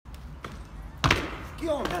¿Qué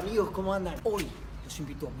onda, amigos? ¿Cómo andan? Hoy los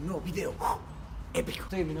invito a un nuevo video épico.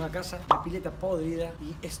 Estoy en mi nueva casa, la pileta podrida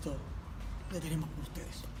y esto lo tenemos por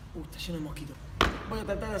ustedes. Está lleno de mosquitos. Voy a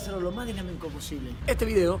tratar de hacerlo lo más dinámico posible. Este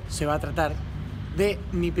video se va a tratar de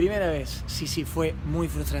mi primera vez. Sí, fue muy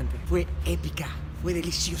frustrante. Fue épica, fue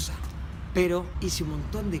deliciosa. Pero hice un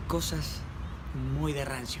montón de cosas muy de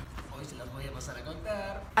rancio. Hoy se las voy a pasar a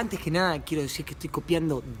contar. Antes que nada, quiero decir que estoy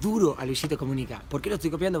copiando duro a Luisito Comunica. ¿Por qué lo estoy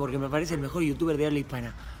copiando? Porque me parece el mejor youtuber de habla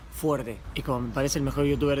hispana. Fuerte. Y como me parece el mejor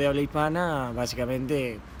youtuber de habla hispana,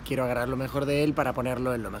 básicamente quiero agarrar lo mejor de él para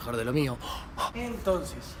ponerlo en lo mejor de lo mío.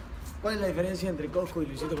 Entonces, ¿cuál es la diferencia entre Coscu y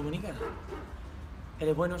Luisito Comunica? Él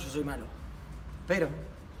es bueno, yo soy malo. Pero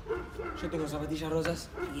yo tengo zapatillas rosas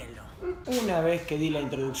y él no. Una vez que di la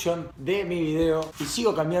introducción de mi video y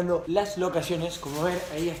sigo cambiando las locaciones, como ven,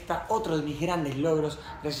 ahí está otro de mis grandes logros,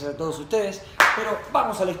 gracias a todos ustedes. Pero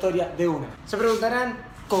vamos a la historia de una. Se preguntarán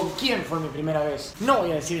con quién fue mi primera vez. No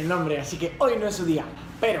voy a decir el nombre, así que hoy no es su día.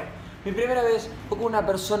 Pero mi primera vez fue con una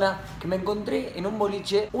persona que me encontré en un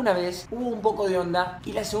boliche. Una vez hubo un poco de onda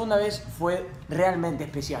y la segunda vez fue realmente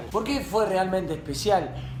especial. ¿Por qué fue realmente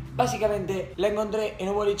especial? Básicamente la encontré en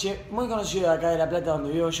un boliche muy conocido de acá de La Plata,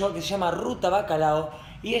 donde vivo yo, que se llama Ruta Bacalao.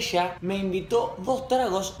 Y ella me invitó 2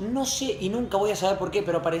 tragos, no sé y nunca voy a saber por qué,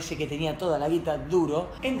 pero parece que tenía toda la guita duro.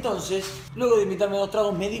 Entonces, luego de invitarme 2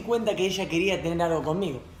 tragos, me di cuenta que ella quería tener algo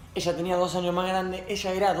conmigo. Ella tenía 2 años más grande,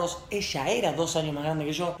 ella era 2 años más grande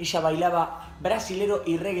que yo. Ella bailaba brasilero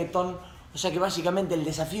y reggaetón. O sea que básicamente el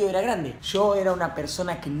desafío era grande. Yo era una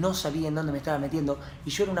persona que no sabía en dónde me estaba metiendo. Y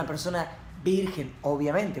yo era una persona virgen,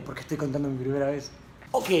 obviamente, porque estoy contando mi primera vez.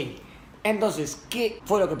 Ok, entonces, ¿qué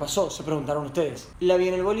fue lo que pasó? Se preguntaron ustedes. La vi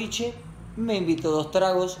en el boliche, me invitó 2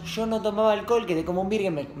 tragos. Yo no tomaba alcohol, quedé como un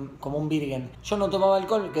virgen. Yo no tomaba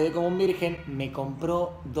alcohol, quedé como un virgen. Me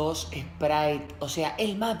compró 2 Sprite. O sea,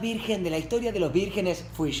 el más virgen de la historia de los vírgenes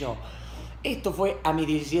fui yo. Esto fue a mis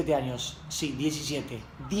 17 años. Sí, 17.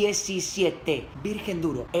 Virgen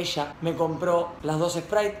duro. Ella me compró las 2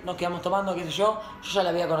 Sprite, nos quedamos tomando, qué sé yo. Yo ya la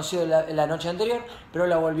había conocido la noche anterior, pero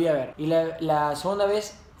la volví a ver. Y la segunda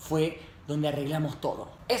vez fue donde arreglamos todo.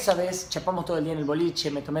 Esa vez chapamos todo el día en el boliche,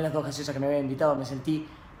 me tomé las 2 gaseosas que me había invitado, me sentí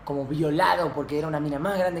como violado porque era una mina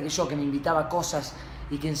más grande que yo que me invitaba a cosas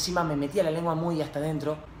y que encima me metía la lengua muy hasta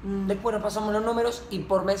adentro. Después nos pasamos los números y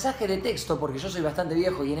por mensaje de texto, porque yo soy bastante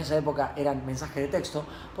viejo y en esa época eran mensajes de texto,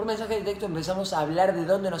 por mensaje de texto empezamos a hablar de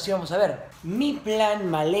dónde nos íbamos a ver. Mi plan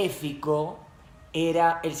maléfico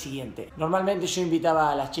era el siguiente. Normalmente yo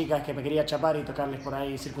invitaba a las chicas que me quería chapar y tocarles por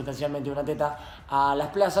ahí circunstancialmente una teta a las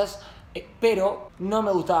plazas, pero no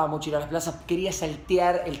me gustaba mucho ir a las plazas, quería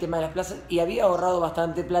saltear el tema de las plazas y había ahorrado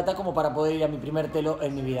bastante plata como para poder ir a mi primer telo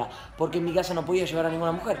en mi vida, porque en mi casa no podía llevar a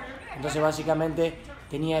ninguna mujer, entonces básicamente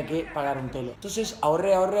tenía que pagar un telo. Entonces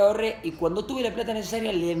ahorré y cuando tuve la plata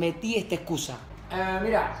necesaria le metí esta excusa.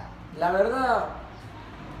 Mira, la verdad,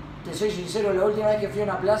 te soy sincero, la última vez que fui a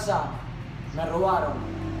una plaza me robaron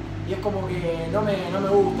y es como que no me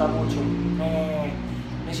gusta mucho,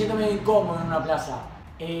 me siento medio incómodo en una plaza.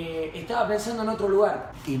 Estaba pensando en otro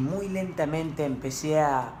lugar y muy lentamente empecé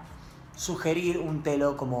a sugerir un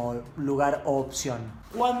telo como lugar o opción.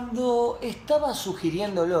 Cuando estaba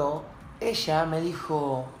sugiriéndolo, ella me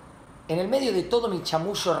dijo, en el medio de todo mi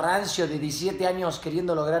chamullo rancio de 17 años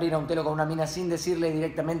queriendo lograr ir a un telo con una mina sin decirle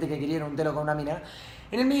directamente que quería ir a un telo con una mina,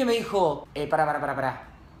 en el medio me dijo, pará,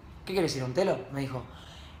 ¿qué querés ir a un telo? Me dijo.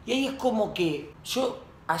 Y ahí es como que yo,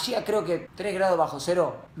 hacía creo que 3 grados bajo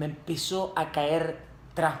cero, me empezó a caer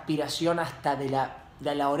transpiración hasta de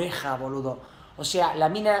la oreja, boludo. O sea, la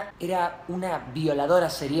mina era una violadora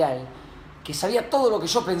serial que sabía todo lo que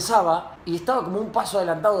yo pensaba y estaba como un paso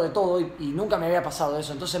adelantado de todo y nunca me había pasado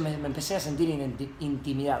eso. Entonces me empecé a sentir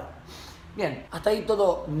intimidado. Bien, hasta ahí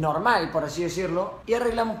todo normal, por así decirlo. Y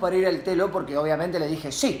arreglamos para ir al telo porque obviamente le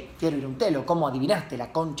dije, sí, quiero ir a un telo. ¿Cómo adivinaste?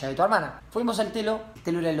 La concha de tu hermana. Fuimos al telo. El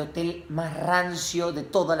telo era el hotel más rancio de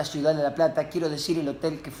toda la ciudad de La Plata. Quiero decir el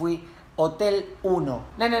hotel que fui, Hotel 1.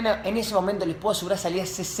 No, en ese momento les puedo asegurar salía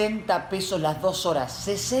 60 pesos las 2 horas.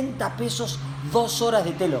 60 pesos 2 horas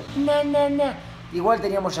de telo. No. Igual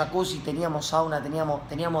teníamos jacuzzi, teníamos sauna,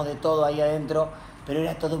 teníamos de todo ahí adentro, pero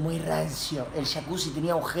era todo muy rancio. El jacuzzi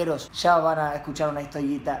tenía agujeros. Ya van a escuchar una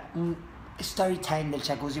historieta, un story time del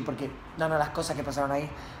jacuzzi, porque las cosas que pasaron ahí.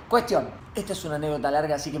 Cuestión, esta es una anécdota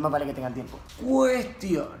larga, así que más vale que tengan tiempo.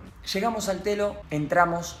 Cuestión. Llegamos al telo,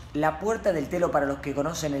 entramos. La puerta del telo, para los que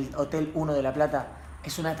conocen el Hotel 1 de La Plata,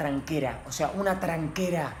 es una tranquera. O sea, una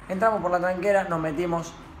tranquera. Entramos por la tranquera, nos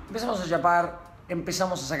metimos, empezamos a chapar.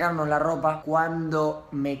 empezamos a sacarnos la ropa. Cuando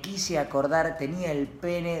me quise acordar, tenía el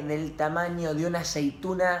pene del tamaño de una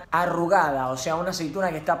aceituna arrugada. O sea, una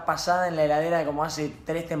aceituna que está pasada en la heladera como hace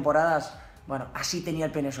 3 temporadas. Bueno, así tenía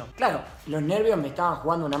el pene yo. Claro, los nervios me estaban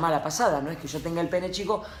jugando una mala pasada. No es que yo tenga el pene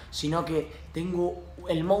chico, sino que tengo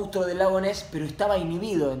el monstruo del lago Ness, pero estaba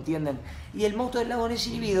inhibido, ¿entienden? Y el monstruo del lago Ness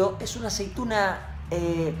inhibido es una aceituna,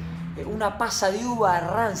 una pasa de uva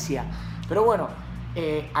rancia. Pero bueno,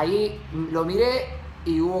 ahí lo miré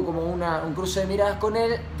y hubo como un cruce de miradas con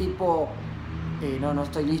él, tipo... no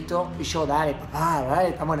estoy listo. Y yo, dale, papá, dale,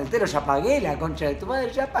 estamos en el tero, ya pagué la concha de tu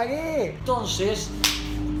madre, ya pagué.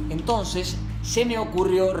 Entonces se me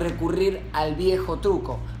ocurrió recurrir al viejo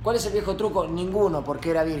truco. ¿Cuál es el viejo truco? Ninguno,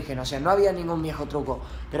 porque era virgen, o sea, no había ningún viejo truco.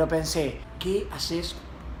 Pero pensé, ¿qué haces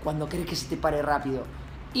cuando querés que se te pare rápido?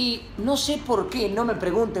 Y no sé por qué, no me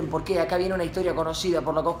pregunten por qué, acá viene una historia conocida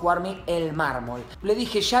por la Coscu Army, el mármol. Le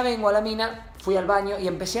dije, ya vengo a la mina, fui al baño y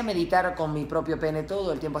empecé a meditar con mi propio pene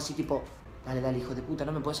todo el tiempo así tipo... Dale, hijo de puta,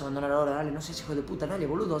 no me puedes abandonar ahora, dale, no seas hijo de puta, dale,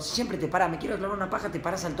 boludo. Si siempre te parás, me quiero clavar una paja, te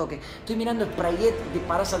parás al toque. Estoy mirando Sprayet, te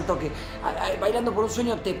parás al toque. Bailando por un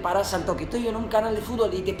sueño, te parás al toque. Estoy en un canal de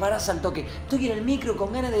fútbol y te parás al toque. Estoy en el micro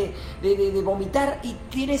con ganas de vomitar y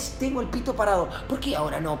tengo el pito parado. ¿Por qué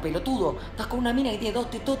ahora no, pelotudo? Estás con una mina que tiene 2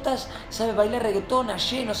 tetotas, sabe bailar reggaetón,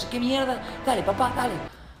 ayer, no sé qué mierda. Dale, papá, dale.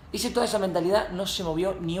 Hice toda esa mentalidad, no se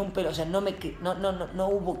movió ni un pelo, o sea, no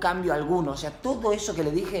hubo cambio alguno, o sea, todo eso que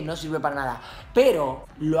le dije no sirvió para nada. Pero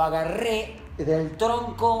lo agarré del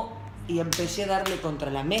tronco y empecé a darle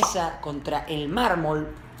contra la mesa, contra el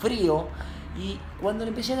mármol frío, y cuando le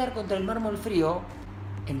empecé a dar contra el mármol frío,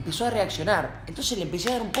 empezó a reaccionar. Entonces le empecé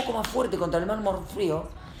a dar un poco más fuerte contra el mármol frío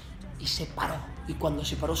y se paró. Y cuando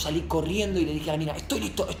se paró salí corriendo y le dije a la mina, estoy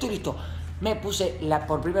listo. Me puse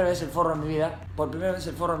por primera vez el forro en mi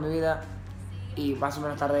vida, y más o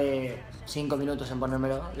menos tardé 5 minutos en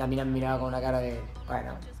ponérmelo. La mina me miraba con una cara de,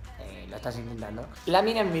 bueno, lo estás intentando. La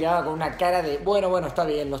mina me miraba con una cara de, bueno, está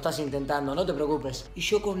bien, lo estás intentando, no te preocupes. Y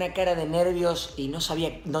yo con una cara de nervios y no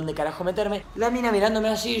sabía dónde carajo meterme. La mina mirándome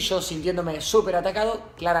así, yo sintiéndome súper atacado.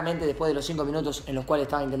 Claramente después de los 5 minutos en los cuales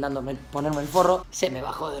estaba intentando ponerme el forro, se me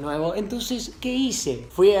bajó de nuevo. Entonces, ¿qué hice?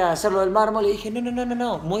 Fui a hacerlo del mármol y dije,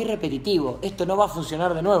 no, muy repetitivo, esto no va a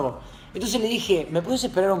funcionar de nuevo. Entonces le dije, ¿me puedes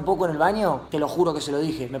esperar un poco en el baño? Te lo juro que se lo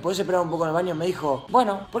dije. ¿Me puedes esperar un poco en el baño? Me dijo,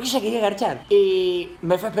 bueno, porque ella quería garchar. Y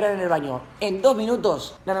me fue a esperar en el baño. En 2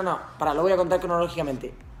 minutos... No, pará, lo voy a contar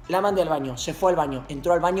cronológicamente. La mandé al baño, se fue al baño,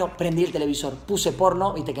 entró al baño, prendí el televisor, puse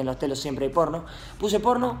porno, viste que en los telos siempre hay porno. Puse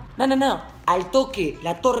porno, al toque,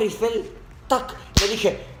 la Torre Eiffel, tac, le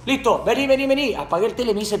dije, listo, vení. Apagué el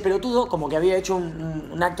tele, me hice el pelotudo, como que había hecho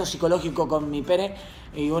un acto psicológico con mi pene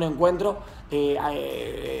y un encuentro,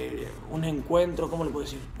 ¿cómo le puedo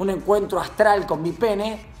decir? Un encuentro astral con mi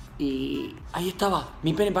pene. Y ahí estaba,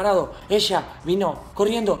 mi pene parado. Ella vino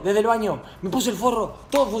corriendo desde el baño, me puse el forro,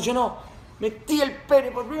 todo funcionó. Metí el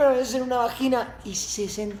pene por primera vez en una vagina y se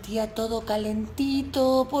sentía todo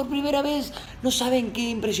calentito por primera vez. No saben qué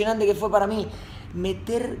impresionante que fue para mí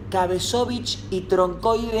meter cabezovich y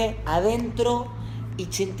troncoide adentro y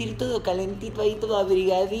sentir todo calentito ahí, todo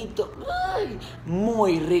abrigadito. ¡Ay!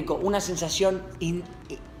 Muy rico, una sensación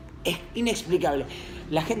inexplicable.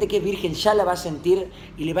 La gente que es virgen ya la va a sentir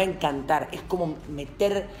y le va a encantar. Es como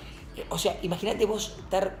meter... O sea, imagínate vos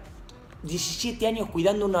estar 17 años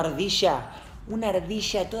cuidando una ardilla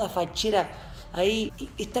toda fachera ahí, y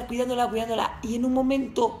estar cuidándola, y en un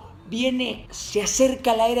momento se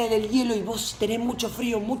acerca la era del hielo y vos tenés mucho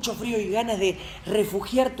frío y ganas de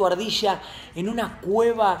refugiar tu ardilla en una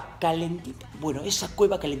cueva calentita. Bueno, esa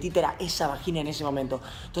cueva calentita era esa vagina en ese momento.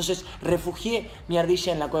 Entonces refugié mi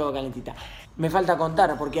ardilla en la cueva calentita. Me falta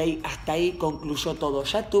contar porque hasta ahí concluyó todo.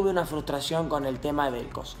 Ya tuve una frustración con el tema del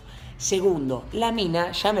coso. Segundo, la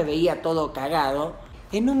mina ya me veía todo cagado.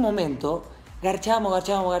 En un momento, garchábamos,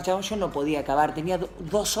 yo no podía acabar. Tenía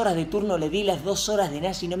 2 horas de turno, le di las 2 horas de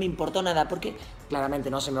nazi y no me importó nada. Porque claramente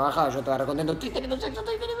no se me bajaba, yo estaba recontento. Estoy teniendo sexo,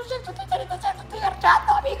 estoy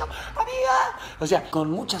garchando, amiga. O sea, con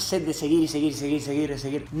mucha sed de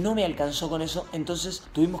seguir. No me alcanzó con eso, entonces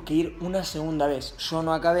tuvimos que ir una segunda vez. Yo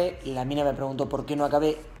no acabé, la mina me preguntó por qué no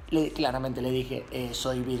acabé. Claramente le dije,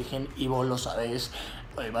 soy virgen y vos lo sabés.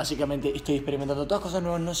 Básicamente estoy experimentando todas cosas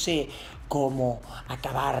nuevas, no sé cómo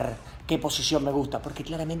acabar, qué posición me gusta, porque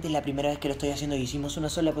claramente es la primera vez que lo estoy haciendo y hicimos una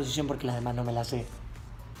sola posición porque las demás no me las sé.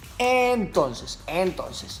 Entonces,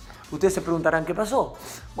 ustedes se preguntarán qué pasó.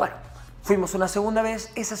 Bueno, fuimos una segunda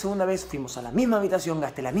vez, esa segunda vez fuimos a la misma habitación,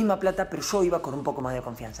 gasté la misma plata, pero yo iba con un poco más de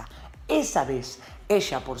confianza. Esa vez,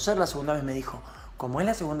 ella, por ser la segunda vez, me dijo, como es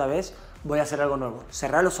la segunda vez, voy a hacer algo nuevo,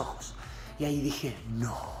 cerrá los ojos. Y ahí dije,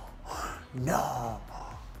 No.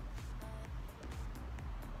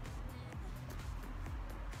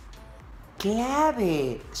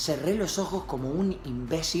 Clave. Cerré los ojos como un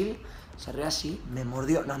imbécil. Cerré así, me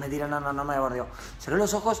mordió. No, mentira, no me mordió. Cerré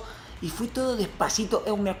los ojos y fui todo despacito.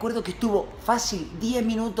 Me acuerdo que estuvo fácil 10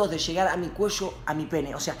 minutos de llegar a mi cuello, a mi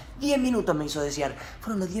pene. O sea, 10 minutos me hizo desear.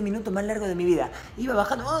 Fueron los 10 minutos más largos de mi vida. Iba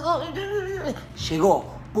bajando.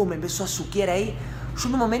 Llegó. Pum, me empezó a suquear ahí. Yo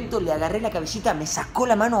en un momento le agarré la cabecita, me sacó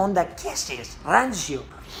la mano, onda, ¿qué haces? Rancio.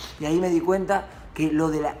 Y ahí me di cuenta que lo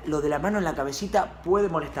de la mano en la cabecita puede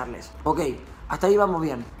molestarles. Ok, hasta ahí vamos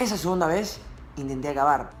bien. Esa segunda vez intenté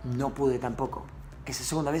acabar, no pude tampoco. Esa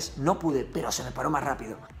segunda vez no pude, pero se me paró más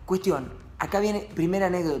rápido. Cuestión, acá viene primera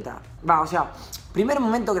anécdota. Primer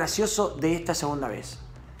momento gracioso de esta segunda vez.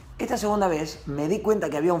 Esta segunda vez me di cuenta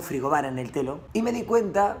que había un frigobar en el telo y me di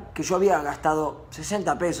cuenta que yo había gastado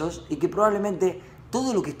 60 pesos y que probablemente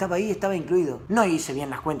todo lo que estaba ahí estaba incluido. No hice bien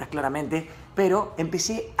las cuentas claramente, pero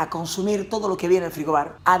empecé a consumir todo lo que había en el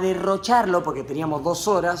frigobar, a derrocharlo porque teníamos 2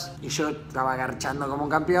 horas y yo estaba agarchando como un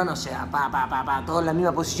campeón, o sea, todo en la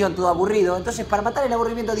misma posición, todo aburrido. Entonces, para matar el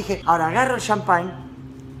aburrimiento dije, ahora agarro el champagne,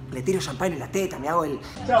 le tiro champagne en la teta, me hago el...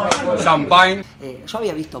 Champagne. Yo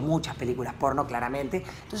había visto muchas películas porno, claramente,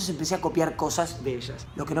 entonces empecé a copiar cosas de ellas.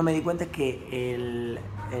 Lo que no me di cuenta es que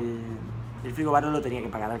el frigobar no lo tenía que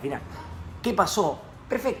pagar al final. ¿Qué pasó?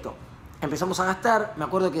 Perfecto. Empezamos a gastar, me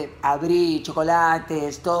acuerdo que abrí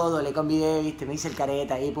chocolates, todo, le convidé, viste, me hice el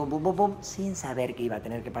careta ahí, pum, sin saber que iba a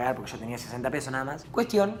tener que pagar porque yo tenía 60 pesos nada más.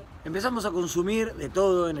 Cuestión, empezamos a consumir de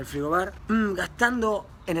todo en el frigobar, gastando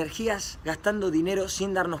energías, gastando dinero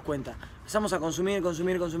sin darnos cuenta. Empezamos a consumir.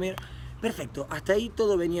 Perfecto, hasta ahí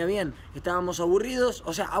todo venía bien. Estábamos aburridos,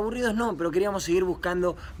 o sea, aburridos no, pero queríamos seguir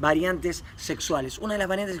buscando variantes sexuales. Una de las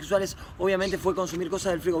variantes sexuales, obviamente, fue consumir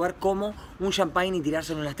cosas del frigobar como un champagne y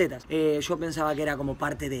tirárselo en las tetas. Yo pensaba que era como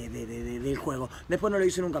parte del juego. Después no lo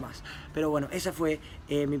hice nunca más. Pero bueno, esa fue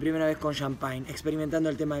mi primera vez con champagne, experimentando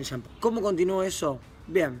el tema del champagne. ¿Cómo continuó eso?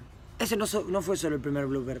 Bien, ese no fue solo el primer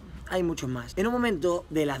blooper, hay muchos más. En un momento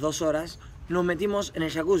de las 2 horas, nos metimos en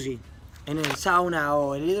el jacuzzi, en el sauna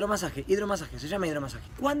o el hidromasaje, se llama hidromasaje.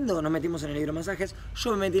 Cuando nos metimos en el hidromasaje,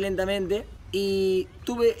 yo me metí lentamente y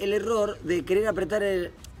tuve el error de querer apretar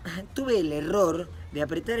el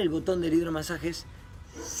botón del hidromasaje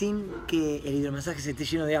sin que el hidromasaje se esté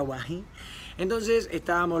lleno de agua. Entonces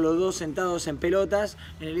estábamos los dos sentados en pelotas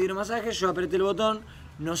en el hidromasaje, yo apreté el botón,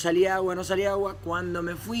 no salía agua. Cuando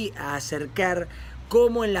me fui a acercar,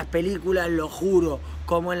 como en las películas, lo juro,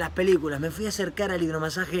 como en las películas, me fui a acercar al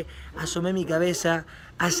hidromasaje, asomé mi cabeza,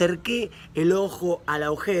 acerqué el ojo al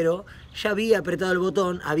agujero, ya había apretado el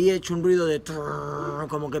botón, había hecho un ruido de trrr,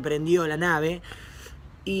 como que prendió la nave,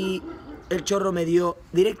 y el chorro me dio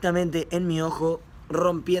directamente en mi ojo,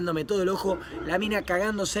 rompiéndome todo el ojo, la mina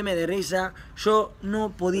cagándoseme de risa. Yo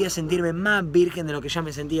no podía sentirme más virgen de lo que ya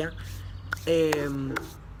me sentía.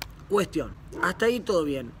 Cuestión, hasta ahí todo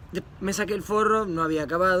bien. Me saqué el forro, no había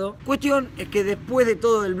acabado. Cuestión es que después de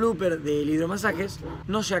todo el blooper del hidromasajes,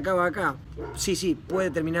 no se acaba acá. Sí,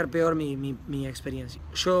 puede terminar peor mi experiencia.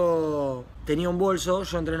 Yo tenía un bolso,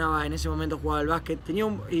 yo entrenaba, en ese momento jugaba al básquet,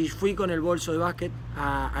 y fui con el bolso de básquet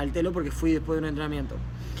al telo porque fui después de un entrenamiento.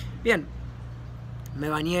 Bien, me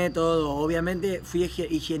bañé todo, obviamente fui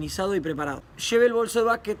higienizado y preparado. Llevé el bolso de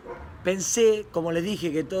básquet. Pensé, como les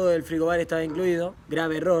dije, que todo el frigobar estaba incluido,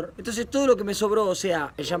 grave error. Entonces todo lo que me sobró, o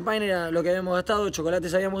sea, el champagne era lo que habíamos gastado,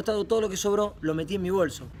 chocolates habíamos gastado, todo lo que sobró lo metí en mi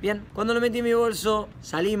bolso. Bien, cuando lo metí en mi bolso,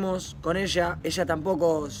 salimos con ella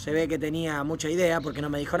tampoco se ve que tenía mucha idea porque no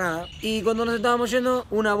me dijo nada. Y cuando nos estábamos yendo,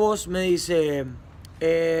 una voz me dice...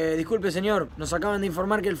 disculpe señor, nos acaban de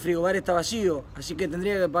informar que el frigobar está vacío, así que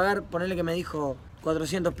tendría que pagar, ponerle que me dijo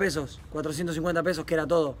 400 pesos, 450 pesos, que era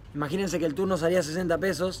todo. Imagínense que el turno salía 60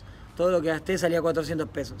 pesos, todo lo que gasté salía 400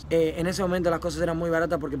 pesos. En ese momento las cosas eran muy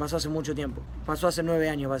baratas porque pasó hace mucho tiempo, pasó hace 9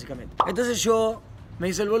 años básicamente. Entonces yo me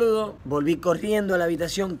hice el boludo, volví corriendo a la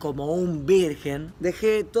habitación como un virgen,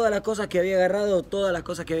 dejé todas las cosas que había agarrado,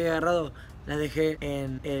 las dejé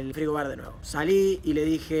en el frigobar de nuevo. Salí y le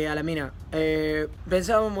dije a la mina,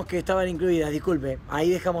 pensábamos que estaban incluidas, disculpe, ahí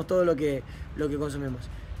dejamos todo lo que consumimos.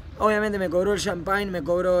 Obviamente me cobró el champagne, me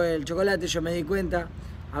cobró el chocolate, yo me di cuenta,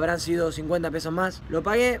 habrán sido 50 pesos más. Lo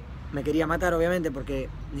pagué, me quería matar obviamente porque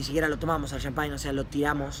ni siquiera lo tomamos al champagne, o sea, lo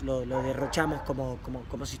tiramos, lo derrochamos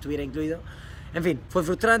como si estuviera incluido. En fin, fue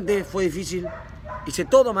frustrante, fue difícil, hice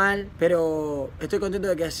todo mal, pero estoy contento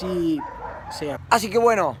de que así sea. Así que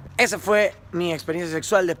bueno, esa fue mi experiencia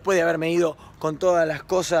sexual después de haberme ido con todas las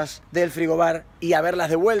cosas del frigobar y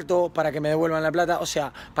haberlas devuelto para que me devuelvan la plata, o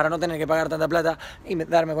sea, para no tener que pagar tanta plata y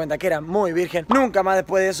darme cuenta que era muy virgen. Nunca más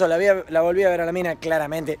después de eso la volví a ver a la mina.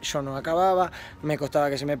 Claramente yo no acababa, me costaba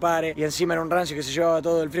que se me pare y encima era un rancio que se llevaba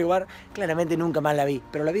todo el frigobar. Claramente nunca más la vi,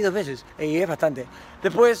 pero la vi 2 veces y es bastante.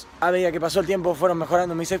 Después, a medida que pasó el tiempo, fueron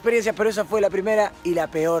mejorando mis experiencias, pero esa fue la primera y la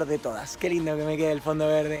peor de todas. Qué lindo que me quede el fondo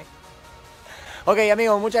verde. Ok,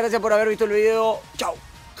 amigos, muchas gracias por haber visto el video. Chau.